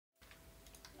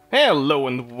Hello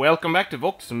and welcome back to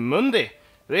Vox Mundi.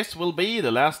 This will be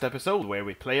the last episode where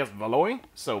we play as Valois,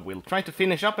 so we'll try to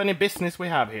finish up any business we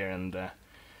have here and...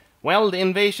 well, the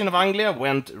invasion of Anglia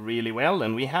went really well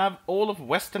and we have all of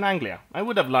Western Anglia. I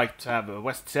would have liked to have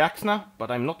West Saxony,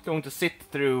 but I'm not going to sit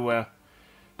through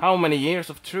how many years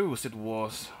of truce it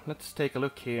was. Let's take a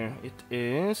look here. It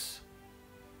is...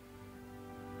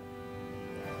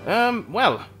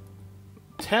 well,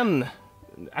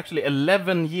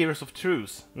 11 years of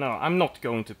truce. No, I'm not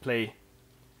going to play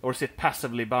or sit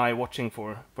passively by watching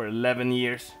for 11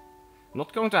 years.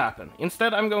 Not going to happen.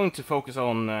 Instead, I'm going to focus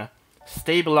on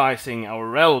stabilizing our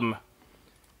realm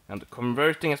and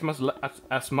converting as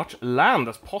much land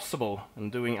as possible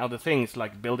and doing other things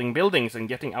like building buildings and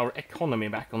getting our economy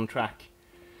back on track.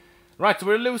 Right, so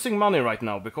we're losing money right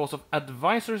now because of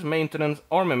advisors maintenance,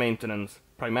 army maintenance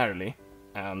primarily,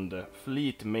 and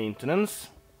fleet maintenance.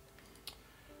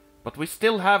 But we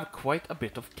still have quite a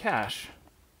bit of cash.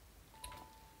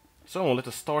 So let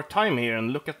us start time here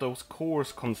and look at those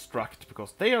cores construct,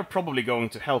 because they are probably going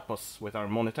to help us with our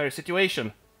monetary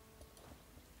situation.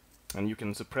 And you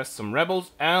can suppress some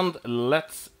rebels, and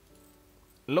let's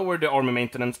lower the army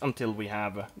maintenance until we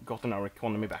have gotten our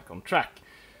economy back on track.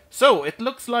 So it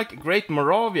looks like Great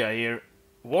Moravia here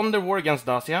won their war against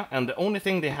Dacia, and the only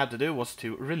thing they had to do was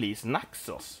to release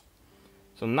Naxos.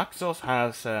 So Naxos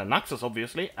has, Naxos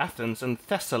obviously, Athens and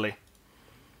Thessaly.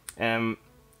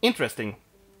 Interesting.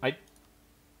 I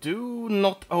do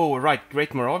not... Oh, right,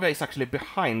 Great Moravia is actually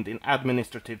behind in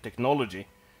administrative technology.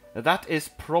 That is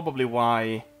probably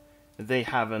why they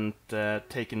haven't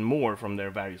taken more from their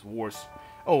various wars.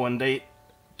 Oh, and they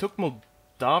took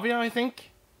Moldavia, I think?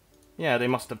 Yeah, they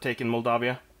must have taken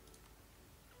Moldavia.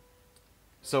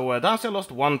 So Dacia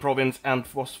lost one province and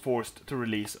was forced to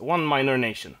release one minor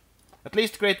nation. At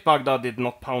least Great Baghdad did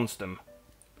not pounce them,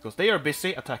 because they are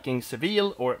busy attacking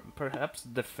Seville, or perhaps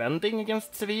defending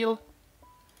against Seville?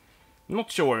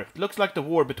 Not sure. It looks like the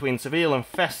war between Seville and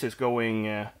Fez is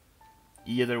going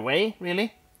either way,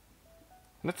 really.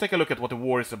 Let's take a look at what the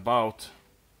war is about.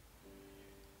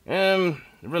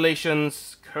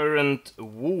 Relations, current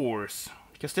wars.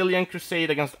 Castilian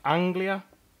Crusade against Anglia.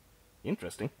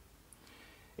 Interesting.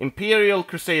 Imperial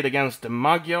Crusade against the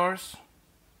Magyars.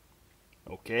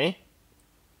 Okay.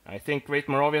 I think Great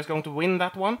Moravia is going to win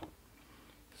that one.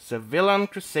 Sevillan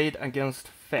Crusade against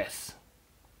Fez.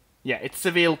 Yeah, it's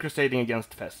Seville crusading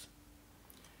against Fez.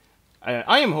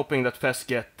 I am hoping that Fez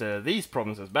get these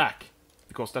provinces back,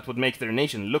 because that would make their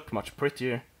nation look much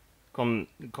prettier,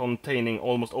 containing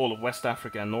almost all of West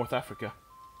Africa and North Africa.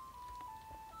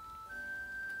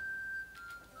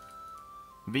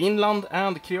 Vinland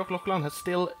and Krioklockland has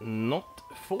still not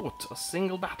fought a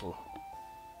single battle.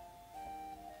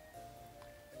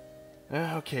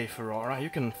 Okay, Ferrara, you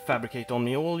can fabricate on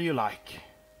me all you like.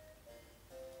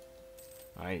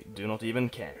 I do not even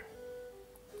care.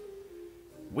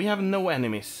 We have no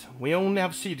enemies. We only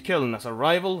have Sydköln as a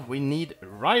rival. We need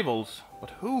rivals. But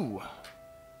who?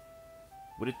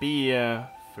 Would it be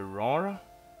Ferrara?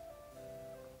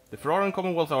 The Ferraran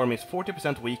Commonwealth army is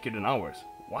 40% weaker than ours.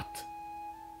 What?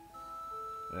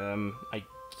 I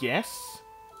guess?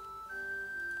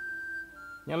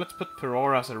 Yeah, let's put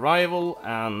Ferrara as a rival,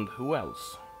 and who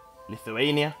else?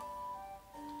 Lithuania.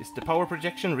 Is the power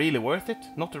projection really worth it?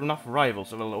 Not enough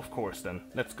rivals, well, of course then.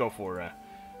 Let's go for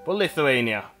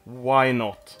Lithuania. Why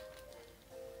not?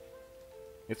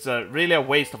 It's really a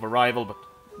waste of a rival, but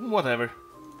whatever.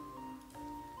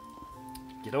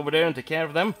 Get over there and take care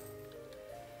of them.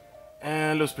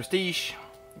 Lose prestige.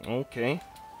 Okay.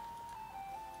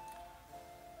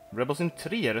 Rebels in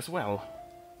Trier as well.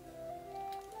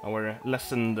 Our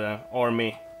lessened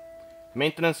army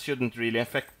maintenance shouldn't really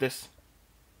affect this.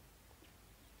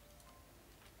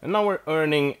 And now we're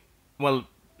earning, well,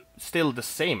 still the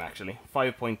same actually,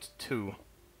 5.2.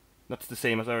 That's the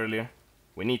same as earlier.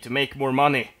 We need to make more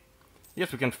money.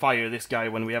 Yes, we can fire this guy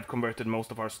when we have converted most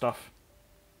of our stuff.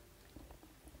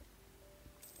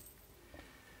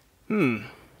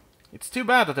 It's too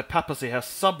bad that the papacy has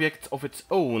subjects of its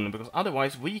own, because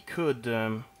otherwise we could...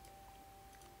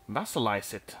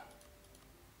 vassalize it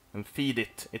and feed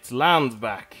it its land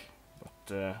back,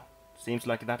 but seems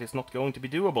like that is not going to be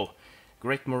doable.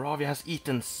 Great Moravia has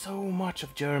eaten so much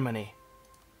of Germany,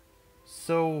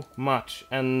 so much,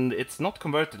 and it's not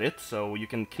converted it, so you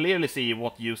can clearly see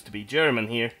what used to be German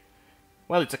here.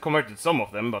 Well, it's converted some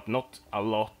of them, but not a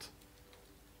lot.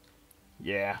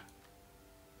 Yeah,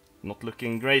 not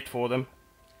looking great for them.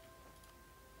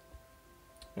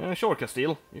 Sure,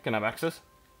 Castile, you can have access.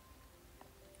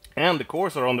 And the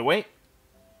cores are on the way.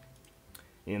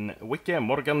 In Wicke,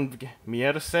 Morgan,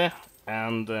 Mierse,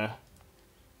 and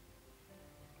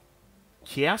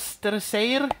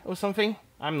Chester or something?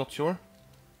 I'm not sure.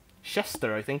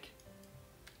 Chester, I think.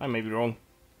 I may be wrong.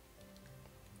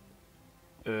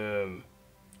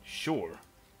 Sure.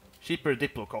 Cheaper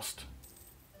Diplo cost.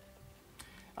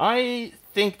 I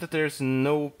think that there's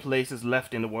no places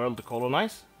left in the world to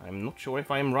colonize. I'm not sure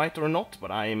if I'm right or not, but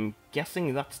I'm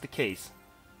guessing that's the case.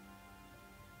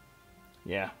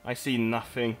 Yeah, I see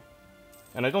nothing.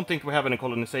 And I don't think we have any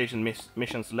colonization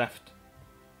missions left.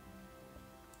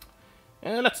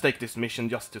 Let's take this mission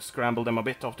just to scramble them a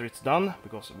bit after it's done,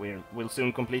 because we'll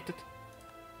soon complete it.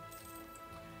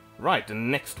 Right, the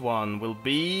next one will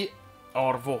be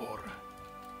Arvor.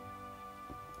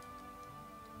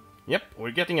 Yep,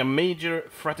 we're getting a major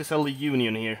fratricide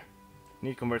union here.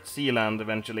 Need to convert Sealand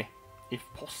eventually, if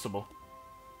possible.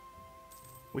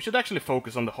 We should actually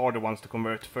focus on the harder ones to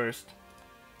convert first.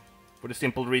 For the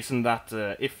simple reason that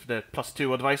if the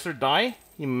 +2 advisor die,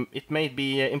 it may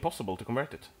be impossible to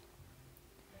convert it.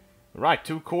 Right,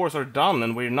 2 cores are done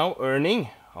and we're now earning...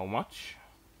 how much?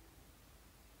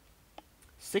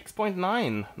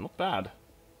 6.9, not bad.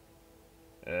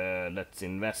 Let's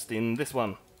invest in this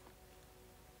one.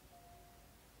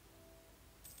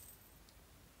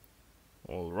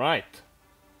 Alright.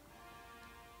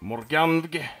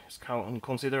 Morgandg is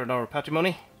considered our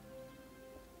patrimony.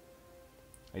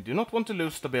 I do not want to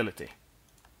lose stability.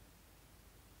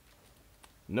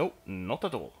 No, not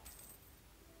at all.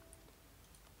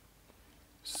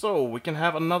 So, we can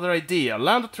have another idea.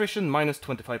 Land attrition minus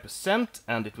 25%,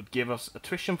 and it would give us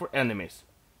attrition for enemies.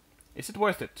 Is it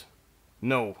worth it?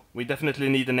 No, we definitely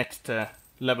need the next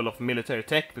level of military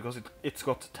tech, because it's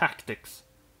got tactics.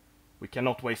 We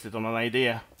cannot waste it on an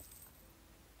idea.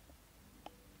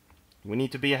 We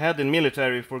need to be ahead in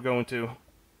military if we're going to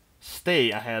stay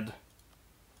ahead.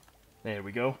 There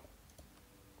we go.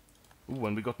 Ooh,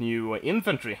 and we got new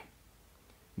infantry.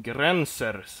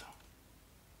 Grensers.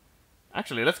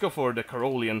 Actually, let's go for the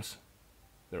Carolians.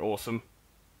 They're awesome.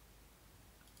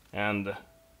 And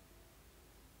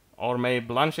Armée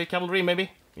Blanche cavalry,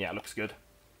 maybe? Yeah, looks good.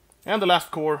 And the last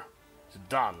corps is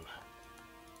done.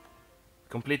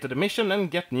 Completed the mission and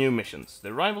get new missions.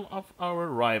 The rival of our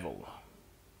rival.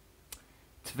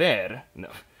 Tver? No.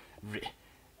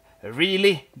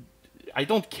 Really? I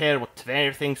don't care what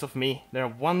Tver thinks of me. They're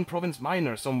one province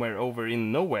minor somewhere over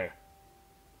in nowhere.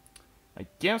 I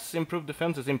guess improved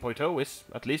defenses in Poitou is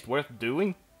at least worth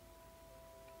doing.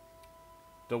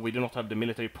 Though we do not have the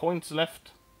military points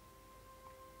left.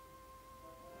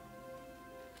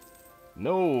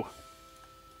 No!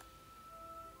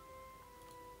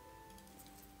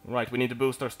 Right, we need to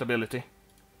boost our stability.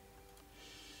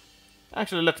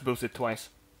 Actually, let's boost it twice.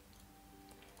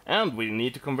 And we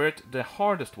need to convert the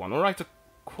hardest one. Alright, so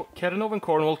Kernov and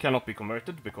Cornwall cannot be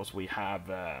converted because we have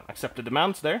accepted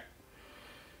demands there.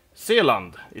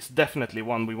 Sealand is definitely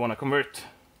one we want to convert.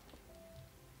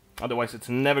 Otherwise it's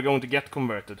never going to get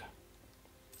converted.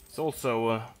 It's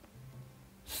also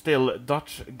still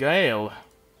Dutch Gael.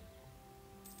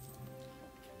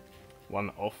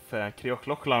 One of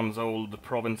Krioklochland's old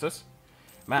provinces.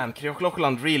 Man,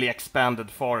 Krioklochland really expanded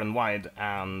far and wide,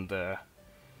 and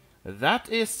that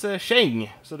is Sheng.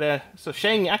 So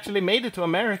Sheng actually made it to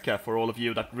America, for all of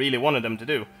you that really wanted them to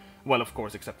do. Well, of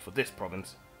course, except for this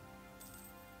province.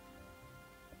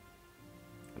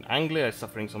 And Anglia is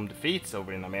suffering some defeats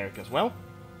over in America as well.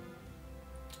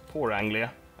 Poor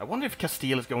Anglia. I wonder if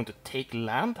Castile is going to take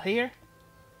land here?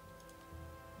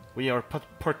 We are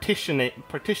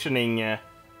partitioning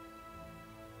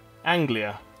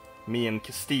Anglia, me and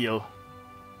Castile.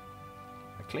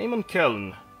 A claim on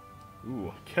Köln.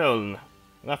 Ooh, Köln.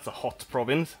 That's a hot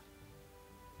province.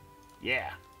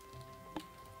 Yeah.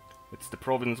 It's the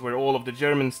province where all of the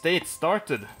German states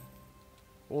started.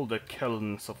 All the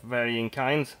Kölns of varying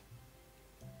kinds.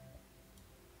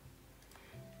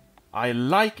 I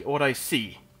like what I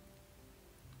see.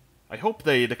 I hope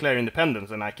they declare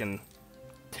independence and I can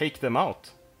take them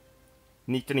out.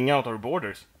 Neatening out our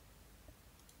borders.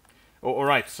 Oh,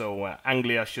 alright, so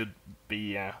Anglia should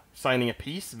be signing a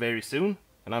peace very soon.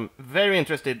 And I'm very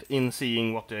interested in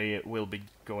seeing what they will be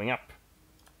going up.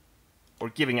 Or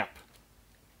giving up.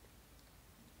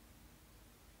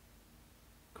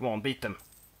 Come on, beat them.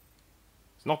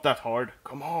 It's not that hard.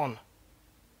 Come on.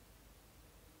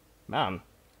 Man.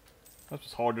 That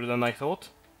was harder than I thought.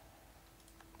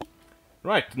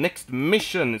 Right, next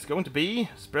mission is going to be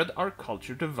spread our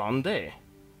culture to Vendée.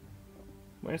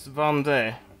 Where's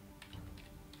Vendée?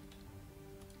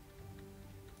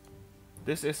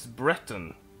 This is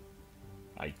Breton.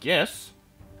 I guess.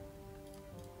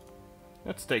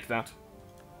 Let's take that.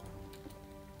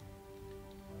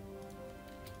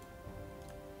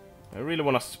 I really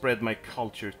want to spread my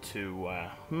culture to...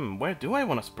 where do I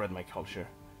want to spread my culture?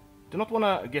 Do not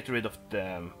want to get rid of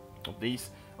these.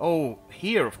 Oh,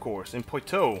 here, of course, in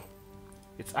Poitou.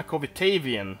 It's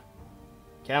Akovitavian.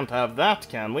 Can't have that,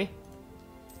 can we?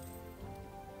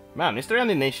 Man, is there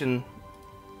any nation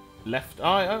left?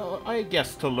 I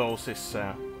guess Toulouse is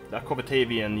the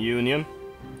Akovitavian Union.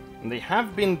 And they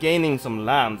have been gaining some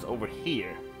lands over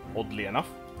here, oddly enough.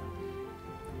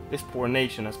 This poor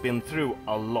nation has been through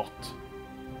a lot.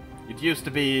 It used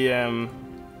to be a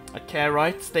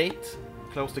Karaite state,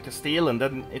 close to Castile, and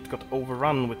then it got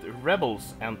overrun with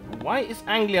rebels. And why is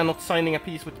Anglia not signing a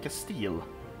peace with Castile?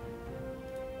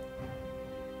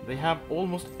 They have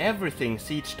almost everything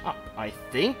sieged up, I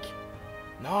think.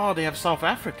 No, they have South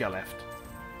Africa left.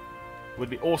 Would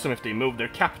be awesome if they moved their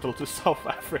capital to South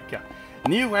Africa.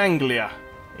 New Anglia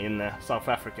in South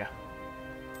Africa.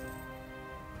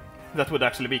 That would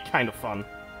actually be kind of fun.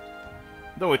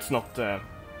 Though it's not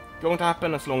going to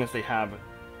happen as long as they have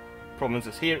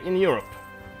provinces here in Europe.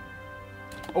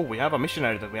 Oh, we have a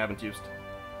missionary that we haven't used.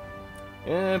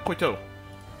 Poitou.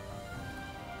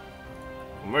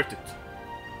 Convert it.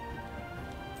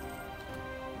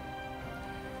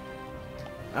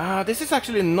 This is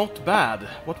actually not bad.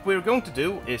 What we're going to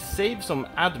do is save some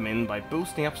admin by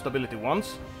boosting up stability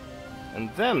once, and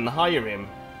then hire him.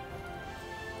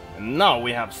 And now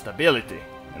we have stability.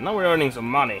 And now we're earning some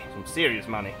money, some serious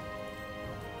money.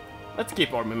 Let's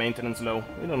keep army maintenance low.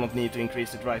 We do not need to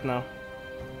increase it right now.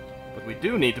 But we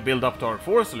do need to build up to our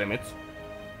force limits.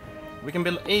 We can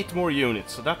build 8 more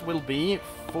units, so that will be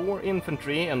 4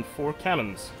 infantry and 4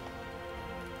 cannons.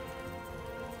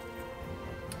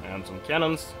 And some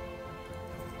cannons.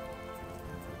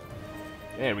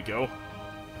 There we go.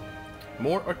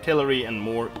 More artillery and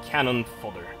more cannon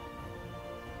fodder.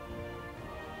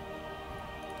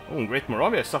 Oh, Great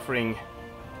Moravia is suffering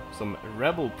some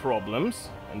rebel problems.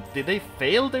 And did they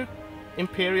fail their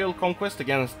imperial conquest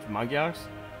against Magyars?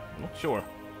 I'm not sure.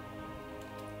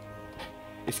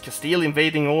 Is Castile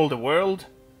invading all the world?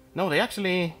 No, they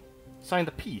actually signed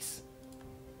a peace.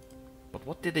 But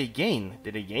what did they gain?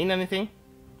 Did they gain anything?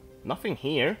 Nothing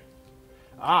here.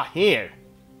 Ah, here!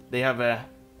 They have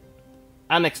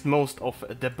annexed most of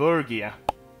Deburgia.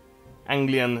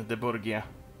 Anglian Deburgia.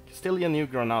 Castilian New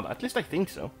Granada. At least I think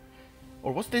so.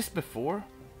 Or was this before?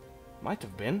 Might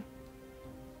have been.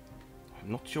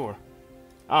 I'm not sure.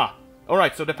 Ah,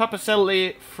 alright, so the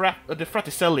Papacelli... the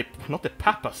Fraticelli... Not the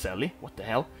Papacelli, what the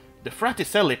hell? The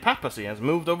Fraticelli Papacy has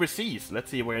moved overseas. Let's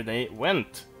see where they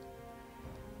went.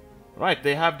 Right,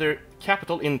 they have their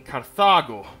capital in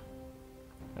Carthago.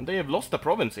 And they have lost a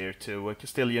province here to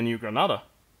Castilian New Granada.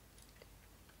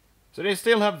 So they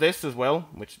still have this as well,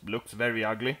 which looks very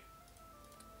ugly.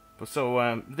 But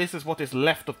so, this is what is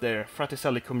left of their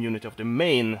Fraticelli community of the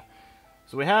main.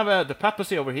 So we have the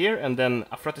papacy over here, and then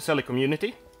a Fraticelli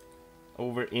community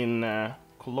over in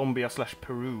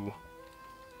Colombia/Peru.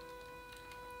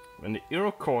 When the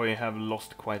Iroquois have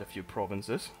lost quite a few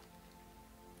provinces.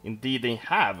 Indeed they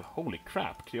have. Holy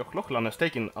crap, Krioklochlan has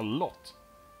taken a lot.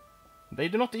 They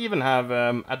do not even have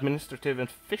administrative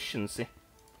efficiency.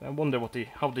 I wonder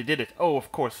how they did it. Oh,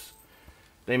 of course.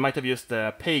 They might have used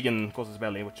the pagan casus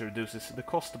belli, which reduces the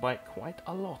cost by quite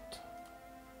a lot.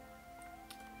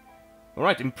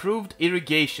 Alright, improved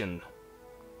irrigation.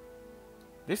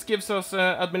 This gives us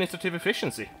administrative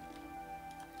efficiency.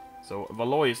 So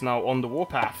Valois is now on the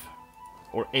warpath.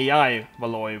 Or AI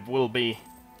Valois will be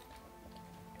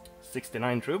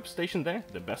 69 troops stationed there.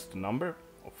 The best number,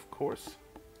 of course.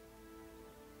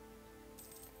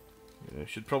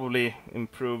 Should probably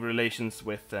improve relations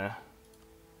with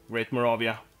Great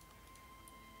Moravia.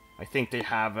 I think they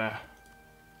have...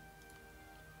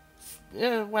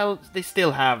 well, they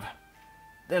still have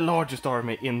the largest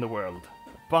army in the world.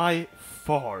 By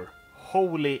far.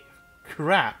 Holy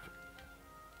crap.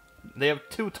 They have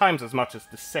 2 times as much as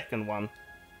the second one.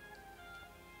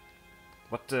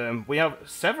 But we have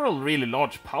several really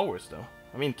large powers, though.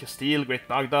 I mean, Castile, Great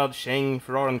Baghdad, Sheng,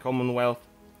 Ferrara and Commonwealth,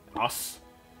 us,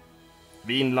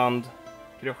 Vinland,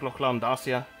 Krioklochlan,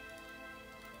 Dacia.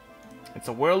 It's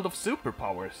a world of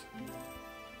superpowers.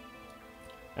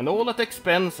 And all at the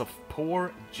expense of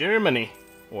poor Germany,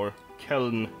 or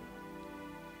Köln.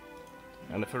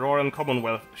 And the Ferrara and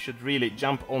Commonwealth should really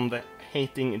jump on the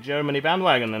hating Germany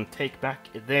bandwagon and take back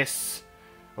this.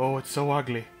 Oh, it's so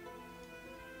ugly.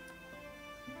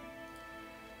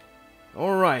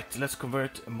 Alright, let's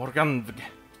convert Morganvg.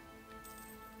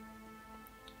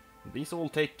 These all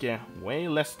take way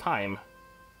less time.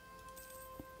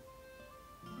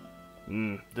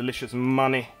 Delicious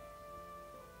money.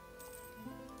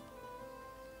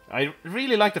 I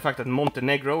really like the fact that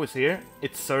Montenegro is here.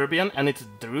 It's Serbian and it's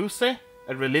Druze,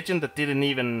 a religion that didn't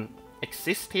even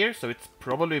exist here, so it's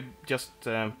probably just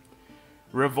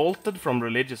revolted from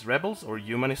religious rebels or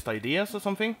humanist ideas or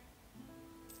something.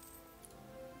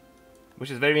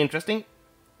 Which is very interesting.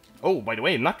 Oh, by the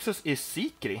way, Naxos is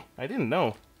Sikri. I didn't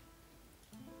know.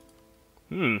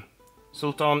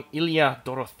 Sultan Ilya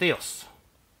Dorotheos.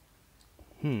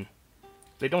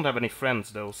 They don't have any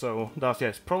friends though, so Dacia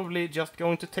is probably just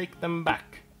going to take them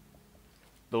back.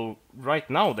 Though right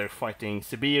now they're fighting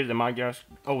Sibir, the Magyars.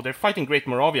 Oh, they're fighting Great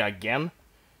Moravia again.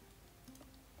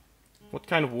 What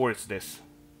kind of war is this?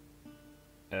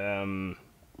 Current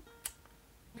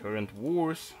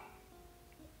wars.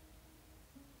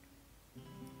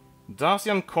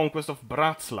 Dacian conquest of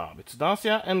Bratslav. It's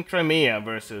Dacia and Crimea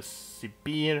versus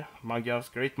Sibir, Magyars,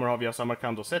 Great Moravia,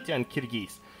 Samarkand, Ossetia and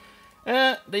Kyrgyz.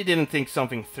 They didn't think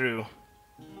something through.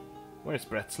 Where's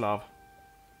Bratslav?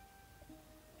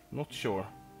 Not sure.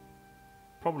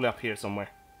 Probably up here somewhere,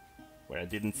 where I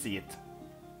didn't see it.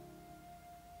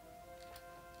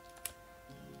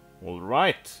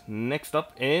 Alright, next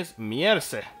up is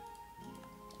Mierse.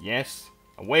 Yes,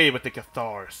 away with the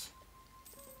Cathars.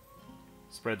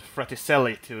 Spread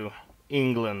Fraticelli to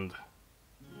England.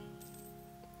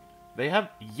 They have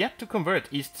yet to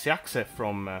convert East Saxe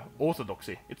from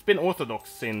Orthodoxy. It's been Orthodox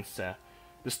since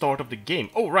the start of the game.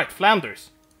 Oh, right,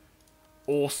 Flanders.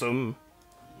 Awesome.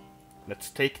 Let's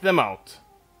take them out.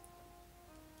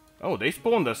 Oh, they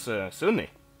spawned as Sunni.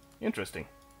 Interesting.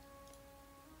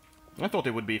 I thought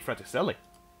it would be Fraticelli.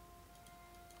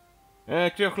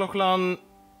 Kryochlochlan...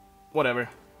 Whatever.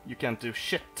 You can't do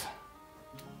shit.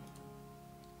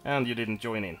 And you didn't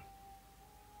join in.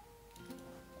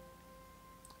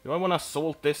 Do I want to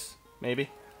assault this? Maybe?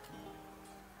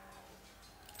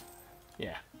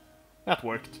 Yeah. That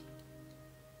worked.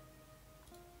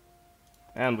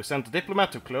 And we sent a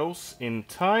diplomat to close in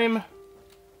time.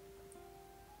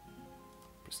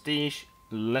 Prestige.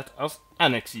 Let us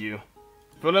annex you.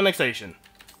 Full annexation.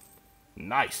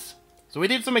 Nice. So we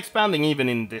did some expanding even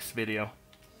in this video.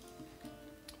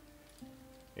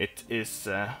 It is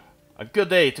a good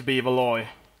day to be Valois.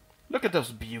 Look at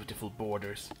those beautiful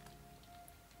borders.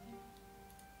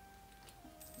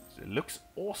 It looks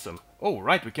awesome. Oh,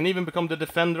 right, we can even become the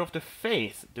Defender of the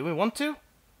Faith. Do we want to?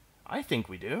 I think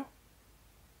we do.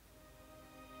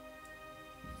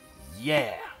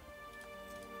 Yeah.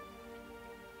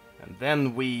 And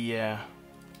then we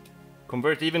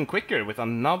convert even quicker with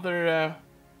another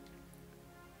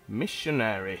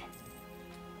missionary.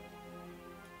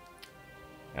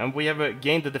 And we have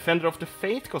gained the Defender of the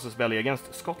Faith casus belli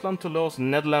against Scotland, Toulouse,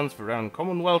 Netherlands, Varan,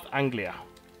 Commonwealth, Anglia.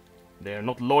 They are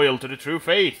not loyal to the true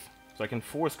faith, so I can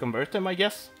force convert them, I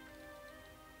guess.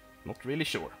 Not really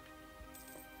sure.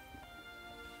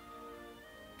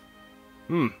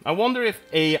 I wonder if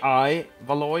AI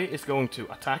Valois is going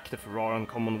to attack the Ferraran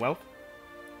Commonwealth.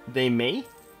 They may.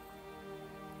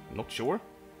 Not sure.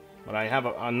 But I have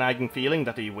a nagging feeling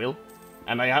that they will.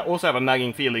 And I also have a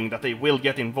nagging feeling that they will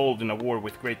get involved in a war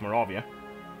with Great Moravia.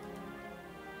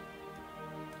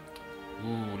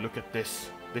 Ooh, look at this.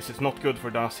 This is not good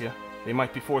for Dacia. They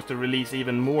might be forced to release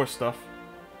even more stuff.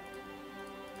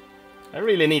 I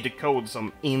really need to code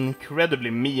some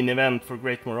incredibly mean event for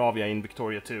Great Moravia in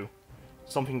Victoria 2.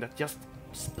 Something that just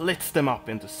splits them up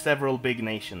into several big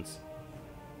nations.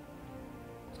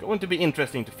 It's going to be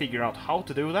interesting to figure out how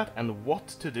to do that and what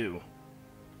to do.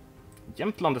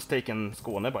 Jämtland has taken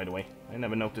Skåne, by the way. I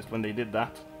never noticed when they did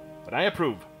that. But I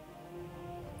approve.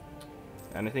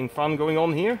 Anything fun going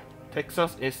on here?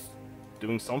 Texas is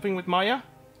doing something with Maya.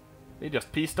 They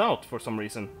just peaced out for some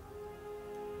reason.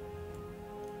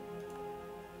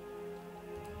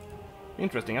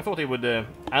 Interesting, I thought they would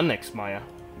annex Maya,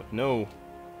 but no.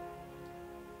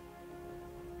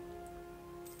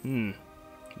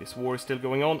 This war is still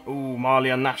going on. Ooh,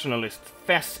 Malia nationalist.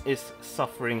 Fes is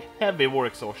suffering heavy war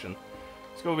exhaustion.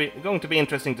 It's going to be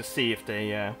interesting to see if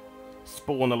they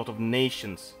spawn a lot of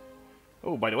nations.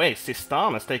 Oh, by the way,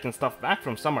 Sistan has taken stuff back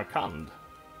from Samarkand.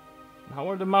 How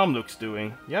are the Mamluks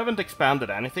doing? You haven't expanded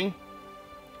anything?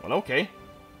 Well, okay.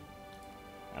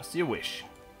 As you wish.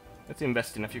 Let's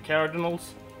invest in a few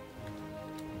cardinals.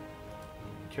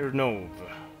 Kernov.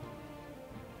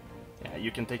 Yeah,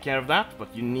 you can take care of that,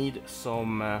 but you need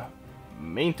some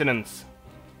maintenance.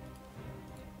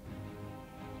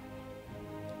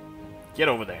 Get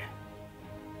over there.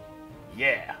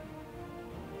 Yeah.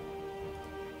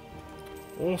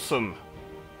 Awesome.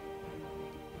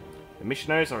 The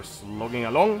missionaries are slogging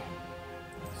along.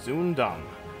 Soon done.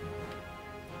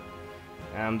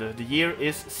 And the year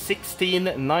is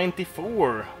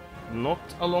 1694. Not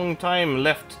a long time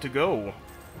left to go.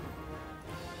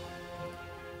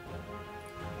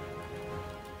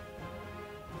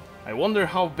 I wonder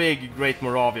how big Great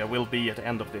Moravia will be at the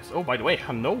end of this. Oh, by the way,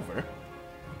 Hanover?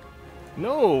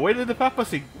 No, where did the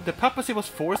papacy... The papacy was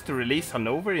forced to release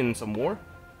Hanover in some war?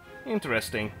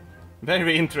 Interesting.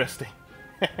 Very interesting.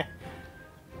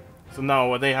 So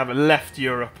now they have left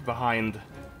Europe behind.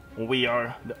 We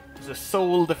are the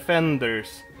sole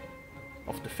defenders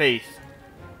of the faith.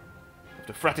 Of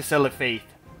the Fraticelli faith.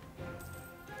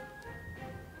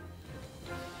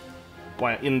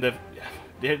 Why, in the...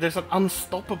 There's an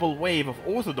unstoppable wave of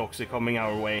orthodoxy coming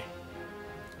our way.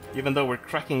 Even though we're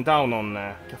cracking down on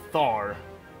Cathar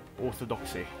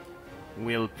orthodoxy,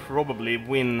 we'll probably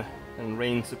win and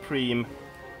reign supreme.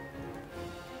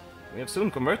 We have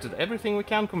soon converted everything we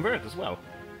can convert as well.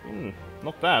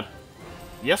 Not bad.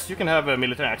 Yes, you can have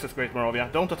military access, Great Moravia.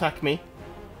 Don't attack me.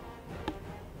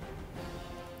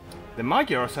 The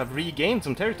Magyars have regained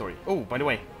some territory. Oh, by the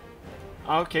way.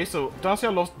 Okay, so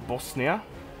Dacia lost Bosnia.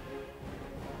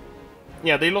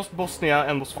 Yeah, they lost Bosnia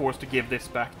and was forced to give this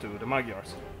back to the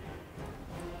Magyars.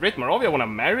 Great Moravia wanna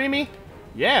marry me?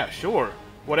 Yeah, sure.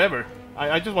 Whatever.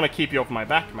 I just wanna keep you off my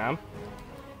back, man.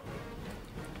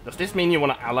 Does this mean you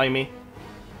wanna ally me?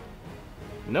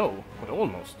 No, but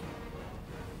almost.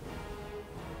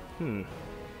 Well,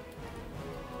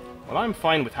 I'm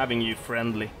fine with having you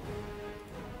friendly.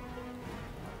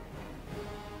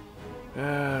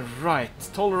 Right.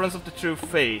 Tolerance of the true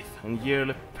faith and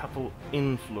yearly papal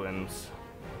influence.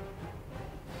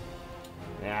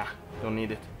 Yeah, don't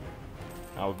need it.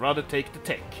 I'll rather take the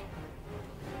tech.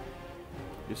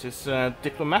 This is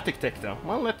diplomatic tech, though.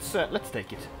 Well, let's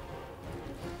take it.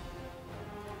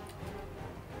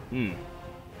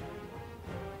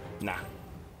 Nah.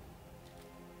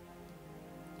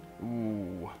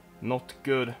 Ooh, not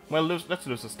good. Well, let's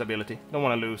lose the stability. Don't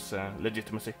want to lose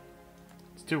legitimacy.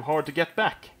 It's too hard to get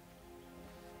back.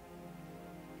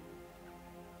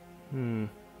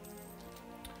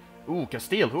 Ooh,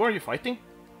 Castile, who are you fighting?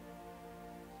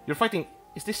 You're fighting...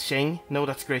 Is this Sheng? No,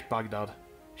 that's Great Baghdad.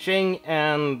 Sheng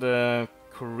and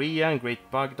Korea and Great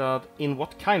Baghdad in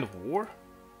what kind of war?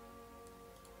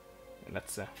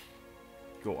 Let's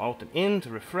go out and in to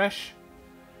refresh.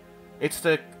 It's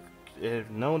the...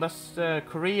 no, that's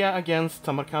Korea against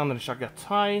Samarkand and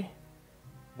Chagatai.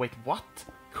 Wait, what?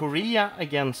 Korea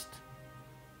against...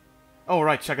 Oh,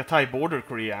 right, Chagatai border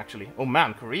Korea, actually. Oh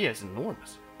man, Korea is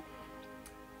enormous.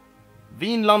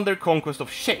 Vinlander conquest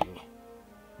of Sheng.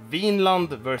 Vinland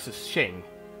versus Sheng.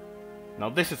 Now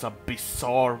this is a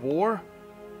bizarre war,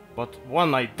 but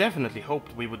one I definitely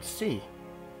hoped we would see.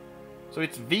 So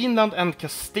it's Vinland and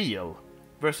Castile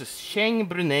versus Sheng,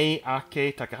 Brunei,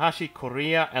 Aceh, Takahashi,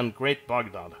 Korea and Great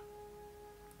Baghdad.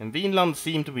 And Vinland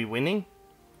seem to be winning.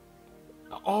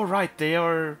 Alright, they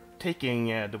are taking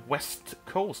the west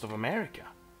coast of America.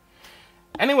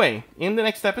 Anyway, in the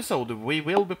next episode we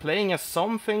will be playing as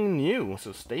something new,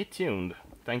 so stay tuned.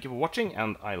 Thank you for watching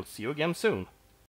and I'll see you again soon.